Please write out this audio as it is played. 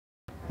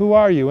Who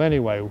are you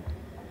anyway?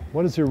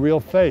 What is your real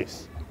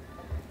face?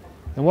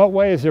 In what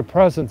way is your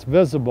presence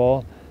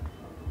visible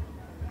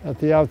at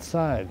the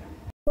outside?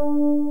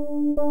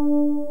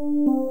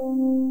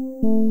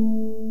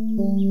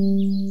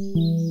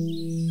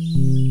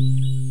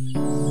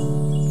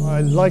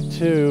 I'd like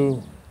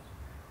to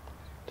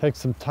take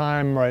some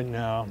time right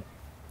now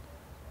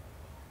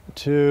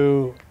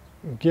to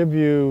give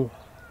you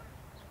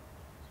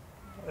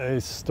a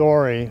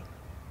story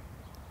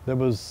that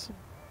was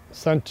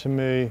sent to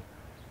me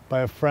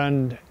by a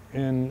friend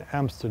in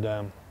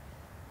Amsterdam.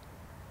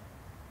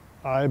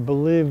 I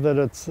believe that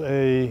it's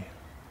a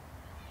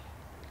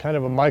kind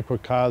of a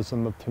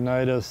microcosm of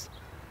tinnitus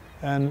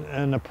and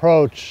an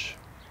approach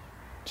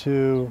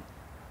to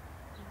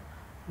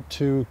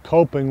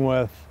coping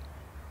with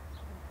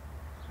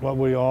what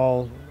we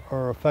all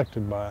are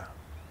affected by.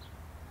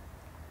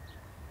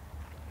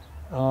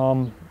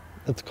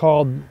 It's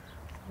called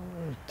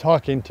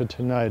Talking to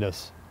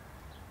Tinnitus,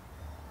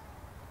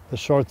 the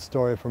short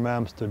story from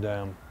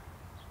Amsterdam.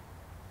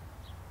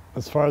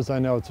 As far as I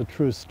know, it's a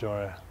true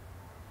story.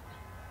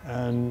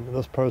 And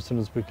this person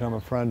has become a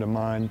friend of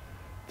mine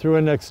through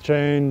an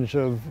exchange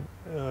of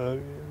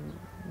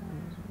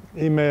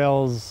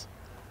emails,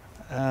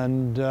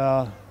 and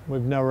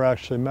we've never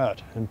actually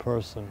met in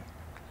person.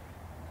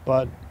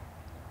 But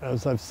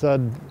as I've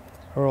said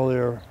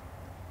earlier,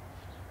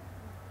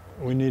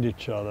 we need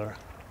each other,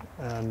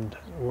 and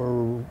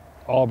we're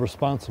all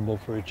responsible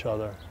for each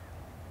other.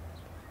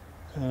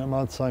 And it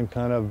might sound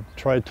kind of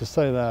trite to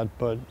say that,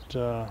 but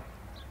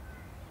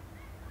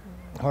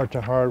heart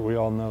to heart, we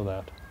all know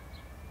that.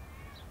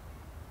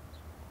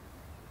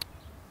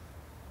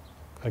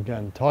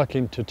 Again,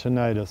 talking to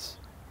tinnitus.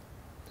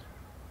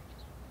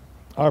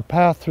 Our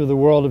path through the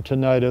world of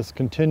tinnitus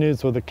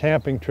continues with a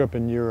camping trip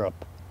in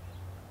Europe.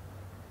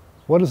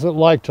 What is it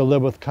like to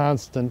live with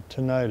constant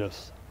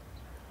tinnitus?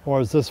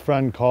 Or as this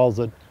friend calls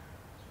it,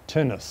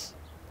 tinnitus.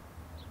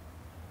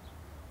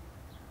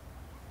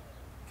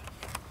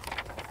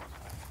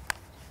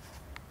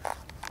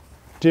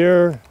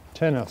 Dear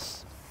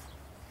tinnitus,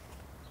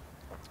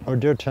 or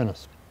dear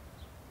tinnitus,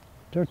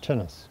 dear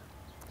tinnitus.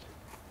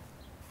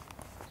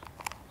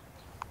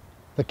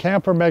 The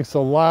camper makes a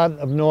lot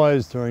of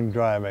noise during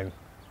driving,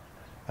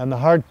 and the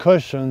hard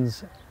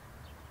cushions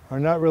are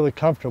not really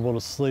comfortable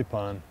to sleep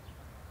on.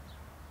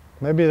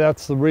 Maybe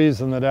that's the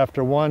reason that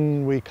after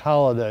 1 week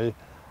holiday,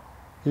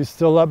 you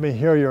still let me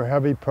hear your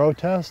heavy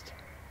protest.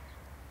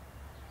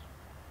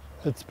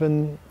 It's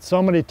been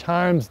so many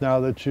times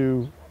now that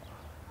you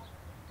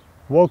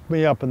woke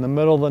me up in the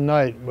middle of the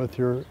night with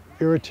your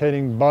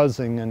irritating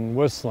buzzing and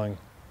whistling,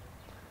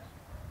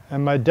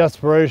 and my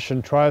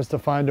desperation tries to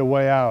find a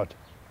way out.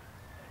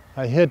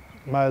 I hit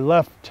my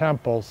left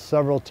temple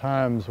several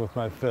times with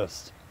my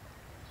fist.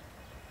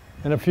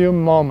 In a few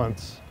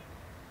moments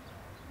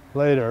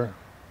later,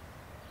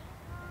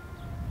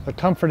 a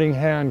comforting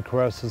hand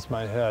caresses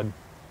my head.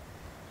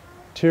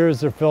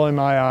 Tears are filling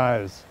my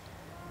eyes.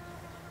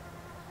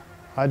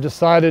 I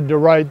decided to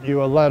write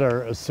you a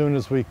letter as soon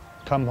as we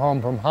come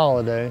home from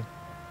holiday.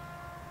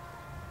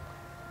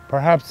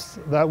 Perhaps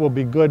that will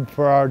be good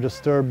for our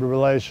disturbed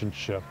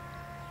relationship.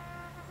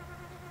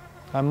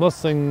 I'm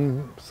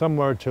listening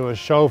somewhere to a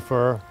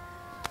chauffeur.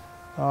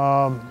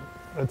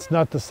 It's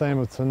not the same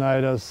with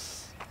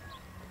tinnitus.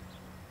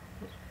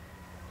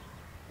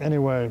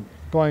 Anyway,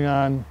 going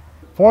on.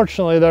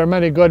 Fortunately, there are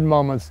many good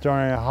moments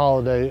during a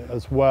holiday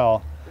as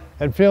well.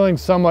 And feeling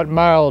somewhat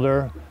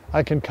milder,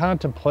 I can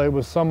contemplate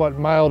with somewhat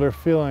milder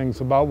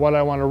feelings about what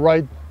I want to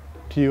write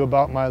to you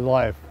about my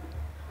life,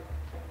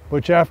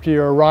 which after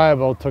your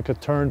arrival took a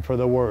turn for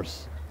the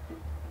worse.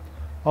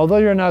 Although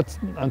you're not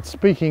on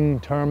speaking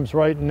terms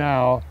right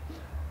now,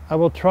 I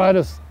will try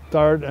to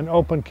start an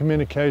open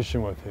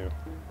communication with you.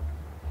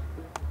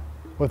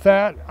 With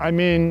that, I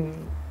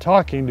mean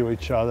talking to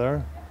each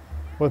other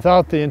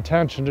without the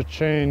intention to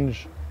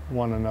change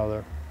one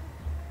another.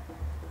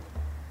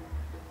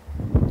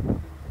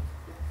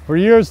 For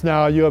years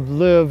now, you have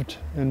lived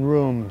in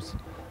rooms,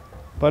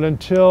 but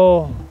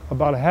until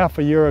about half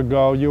a year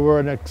ago, you were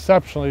an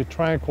exceptionally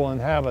tranquil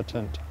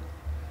inhabitant.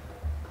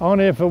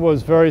 Only if it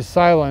was very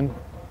silent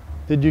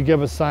did you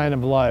give a sign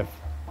of life,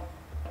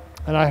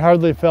 and I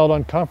hardly felt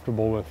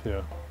uncomfortable with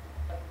you.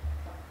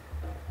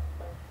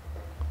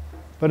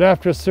 But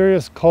after a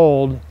serious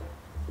cold,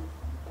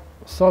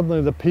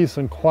 suddenly the peace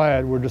and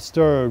quiet were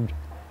disturbed,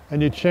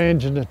 and you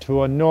changed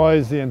into a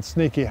noisy and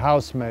sneaky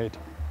housemate.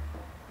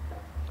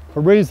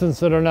 For reasons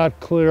that are not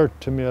clear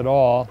to me at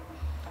all,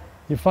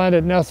 you find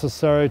it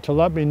necessary to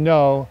let me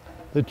know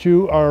that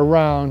you are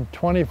around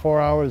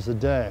 24 hours a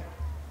day.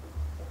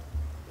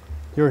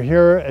 You're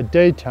here at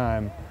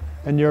daytime,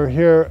 and you're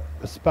here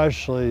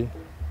especially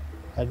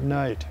at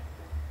night.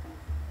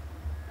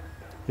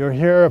 You're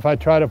here if I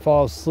try to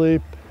fall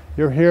asleep.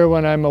 You're here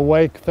when I'm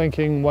awake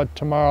thinking what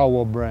tomorrow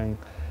will bring.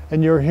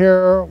 And you're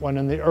here when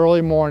in the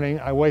early morning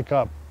I wake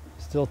up,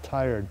 still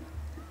tired.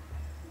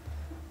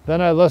 Then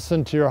I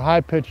listen to your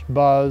high-pitched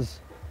buzz,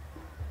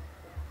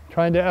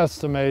 trying to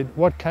estimate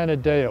what kind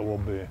of day it will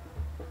be.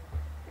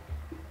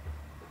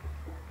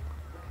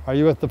 Are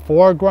you at the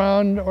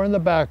foreground or in the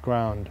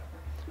background?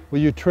 Will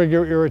you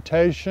trigger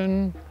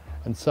irritation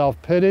and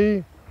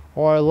self-pity,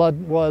 or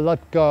will I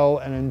let go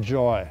and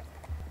enjoy?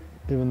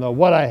 Even though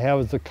what I have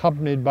is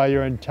accompanied by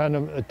your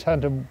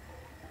attentive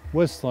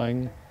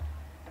whistling,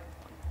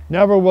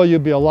 never will you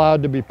be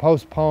allowed to be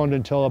postponed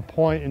until a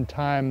point in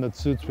time that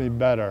suits me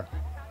better.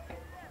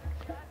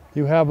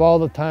 You have all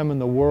the time in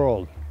the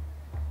world.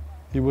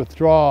 You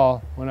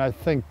withdraw when I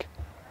think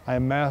I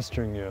am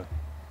mastering you,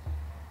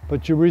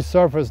 but you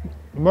resurface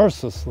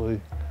mercilessly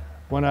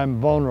when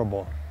I'm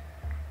vulnerable.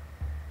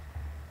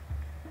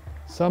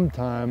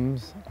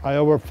 Sometimes I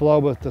overflow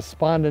with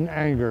despondent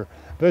anger.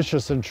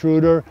 Vicious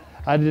intruder,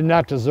 I did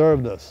not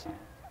deserve this.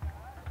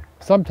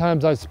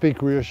 Sometimes I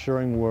speak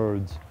reassuring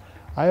words.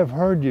 I have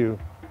heard you,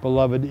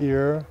 beloved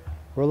ear.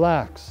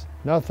 Relax,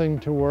 nothing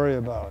to worry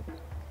about.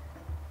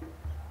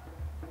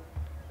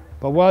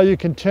 But while you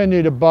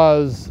continue to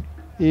buzz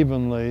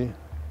evenly,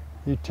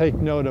 you take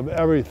note of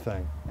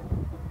everything.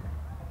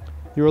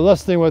 You are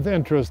listening with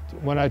interest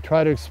when I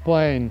try to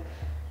explain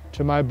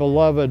to my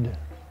beloved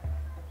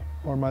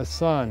or my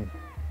son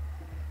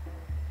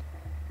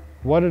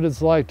what it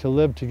is like to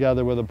live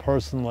together with a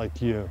person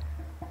like you.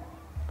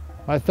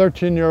 My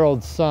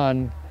 13-year-old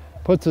son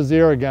puts his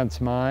ear against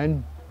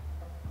mine,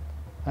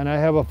 and I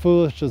have a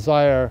foolish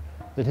desire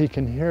that he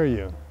can hear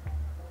you.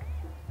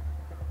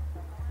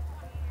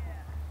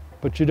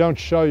 But you don't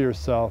show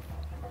yourself.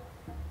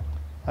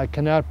 I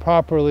cannot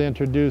properly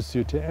introduce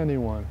you to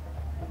anyone.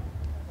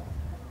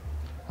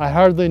 I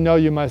hardly know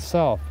you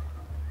myself.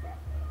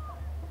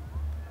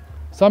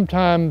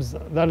 Sometimes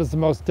that is the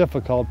most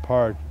difficult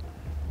part,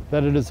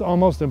 that it is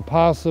almost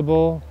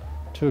impossible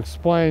to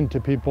explain to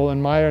people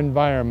in my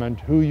environment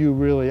who you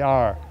really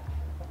are.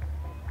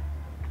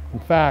 In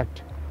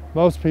fact,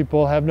 most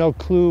people have no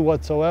clue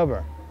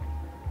whatsoever.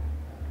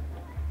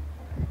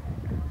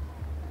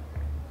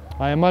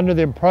 I am under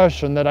the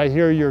impression that I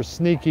hear your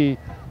sneaky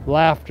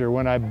laughter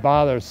when I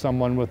bother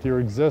someone with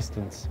your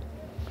existence.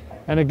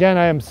 And again,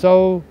 I am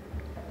so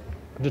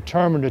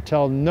determined to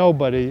tell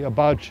nobody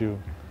about you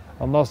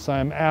unless I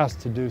am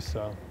asked to do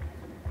so.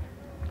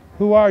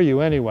 Who are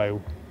you anyway?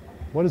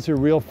 What is your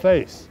real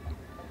face?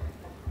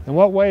 In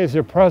what way is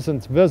your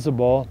presence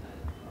visible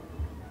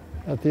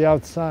at the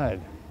outside?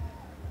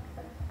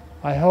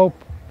 I hope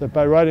that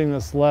by writing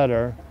this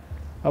letter,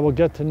 I will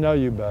get to know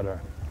you better.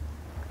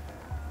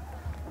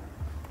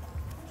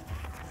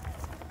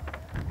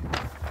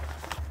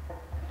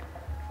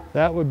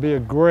 That would be a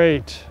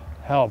great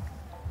help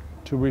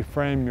to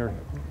reframe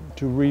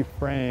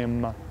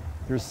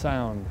your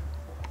sound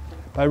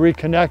by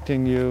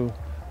reconnecting you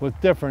with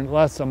different,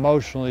 less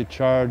emotionally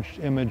charged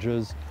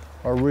images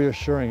or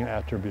reassuring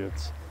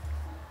attributes.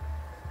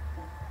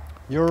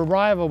 Your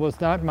arrival was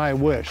not my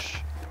wish,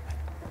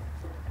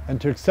 and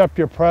to accept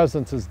your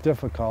presence is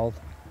difficult,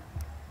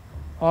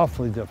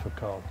 awfully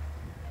difficult.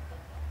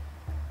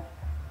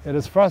 It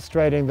is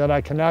frustrating that I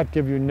cannot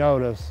give you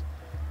notice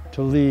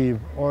to leave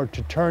or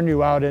to turn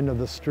you out into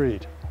the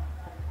street.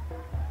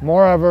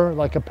 Moreover,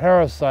 like a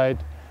parasite,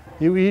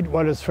 you eat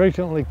what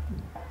frequently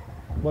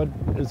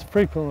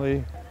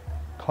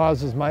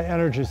causes my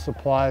energy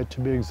supply to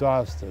be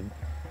exhausted.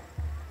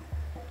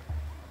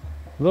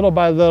 Little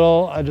by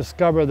little, I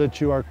discover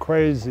that you are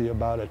crazy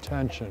about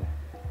attention.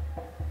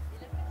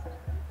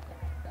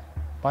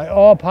 By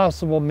all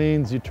possible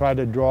means, you try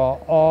to draw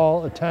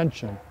all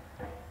attention.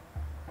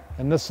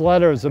 And this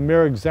letter is a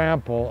mere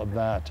example of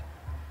that.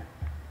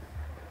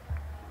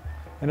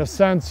 In a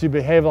sense, you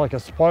behave like a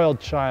spoiled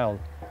child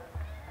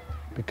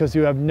because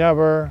you have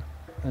never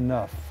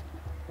enough.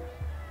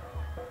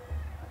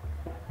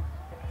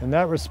 In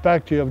that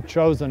respect, you have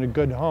chosen a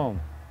good home.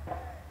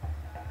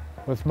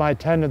 With my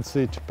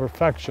tendency to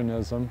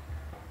perfectionism,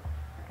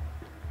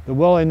 the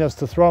willingness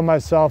to throw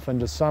myself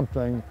into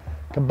something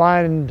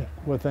combined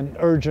with an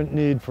urgent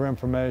need for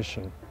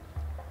information.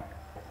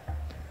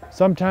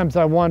 Sometimes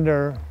I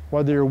wonder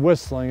whether your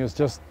whistling is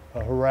just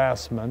a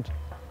harassment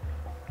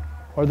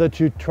or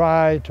that you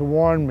try to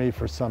warn me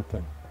for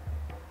something.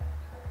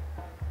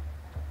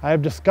 I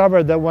have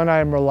discovered that when I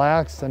am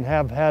relaxed and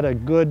have had a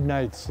good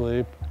night's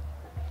sleep,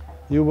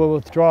 you will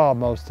withdraw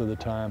most of the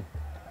time.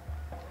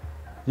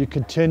 You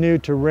continue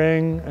to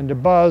ring and to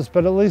buzz,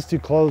 but at least you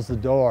close the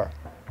door.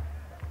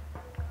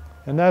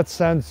 In that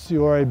sense,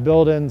 you are a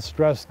built-in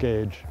stress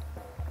gauge,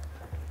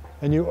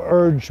 and you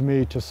urge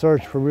me to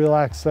search for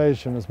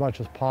relaxation as much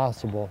as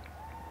possible.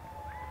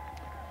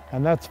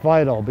 And that's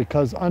vital,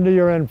 because under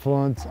your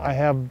influence, I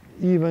have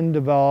even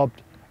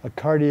developed a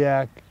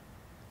cardiac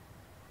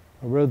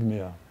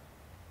arrhythmia.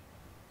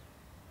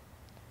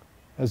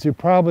 As you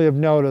probably have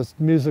noticed,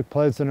 music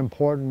plays an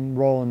important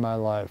role in my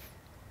life.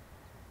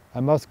 I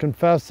must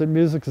confess that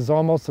music is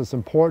almost as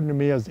important to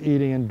me as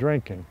eating and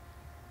drinking.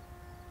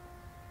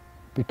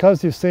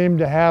 Because you seem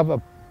to have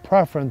a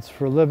preference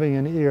for living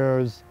in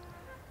ears,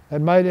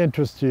 it might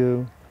interest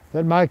you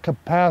that my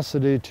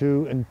capacity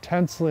to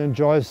intensely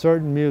enjoy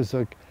certain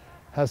music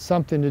has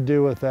something to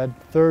do with that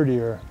third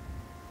ear.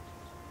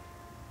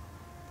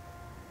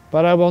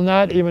 But I will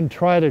not even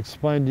try to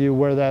explain to you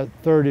where that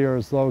third ear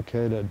is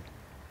located.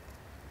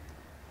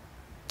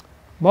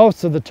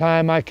 Most of the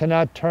time I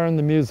cannot turn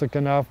the music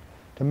enough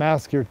to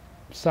mask your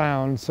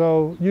sound,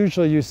 so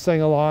usually you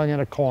sing along in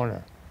a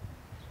corner.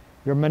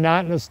 Your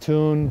monotonous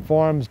tune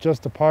forms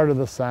just a part of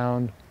the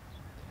sound,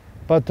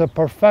 but the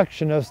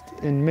perfectionist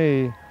in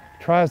me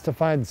tries to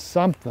find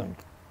something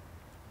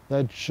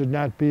that should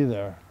not be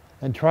there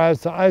and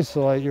tries to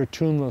isolate your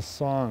tuneless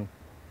song.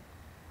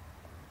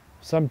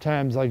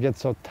 Sometimes I get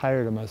so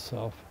tired of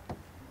myself.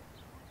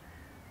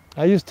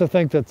 I used to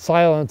think that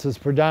silence is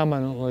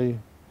predominantly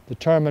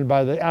determined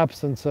by the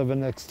absence of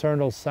an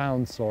external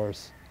sound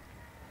source.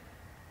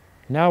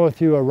 Now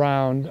with you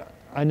around,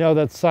 I know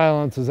that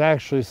silence is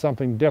actually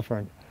something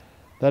different,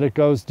 that it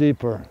goes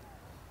deeper.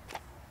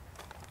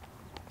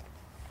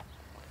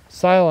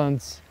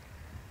 Silence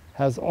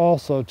has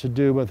also to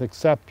do with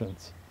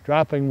acceptance,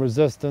 dropping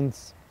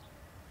resistance,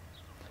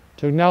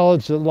 to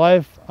acknowledge that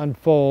life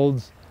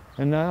unfolds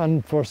in an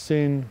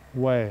unforeseen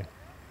way.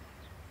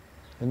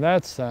 In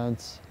that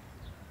sense,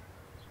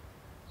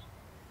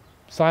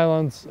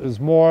 silence is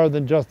more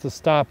than just the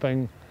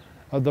stopping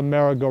of the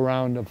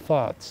merry-go-round of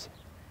thoughts.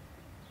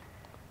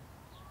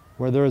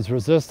 Where there is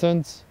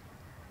resistance,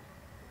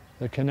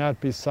 there cannot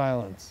be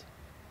silence.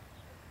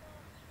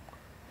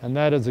 And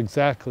that is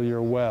exactly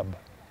your web.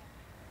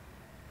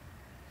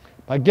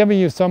 By giving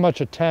you so much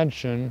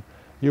attention,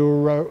 you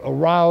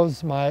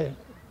arouse my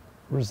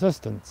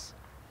resistance,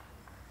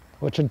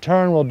 which in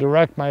turn will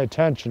direct my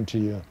attention to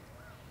you.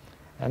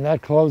 And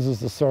that closes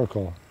the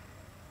circle.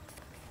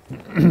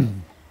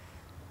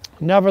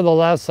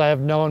 Nevertheless, I have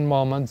known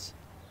moments,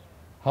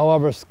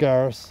 however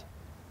scarce,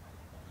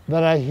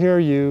 that I hear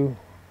you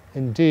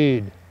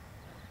indeed,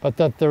 but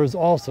that there is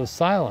also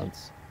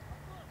silence.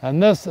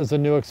 And this is a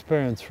new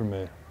experience for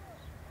me.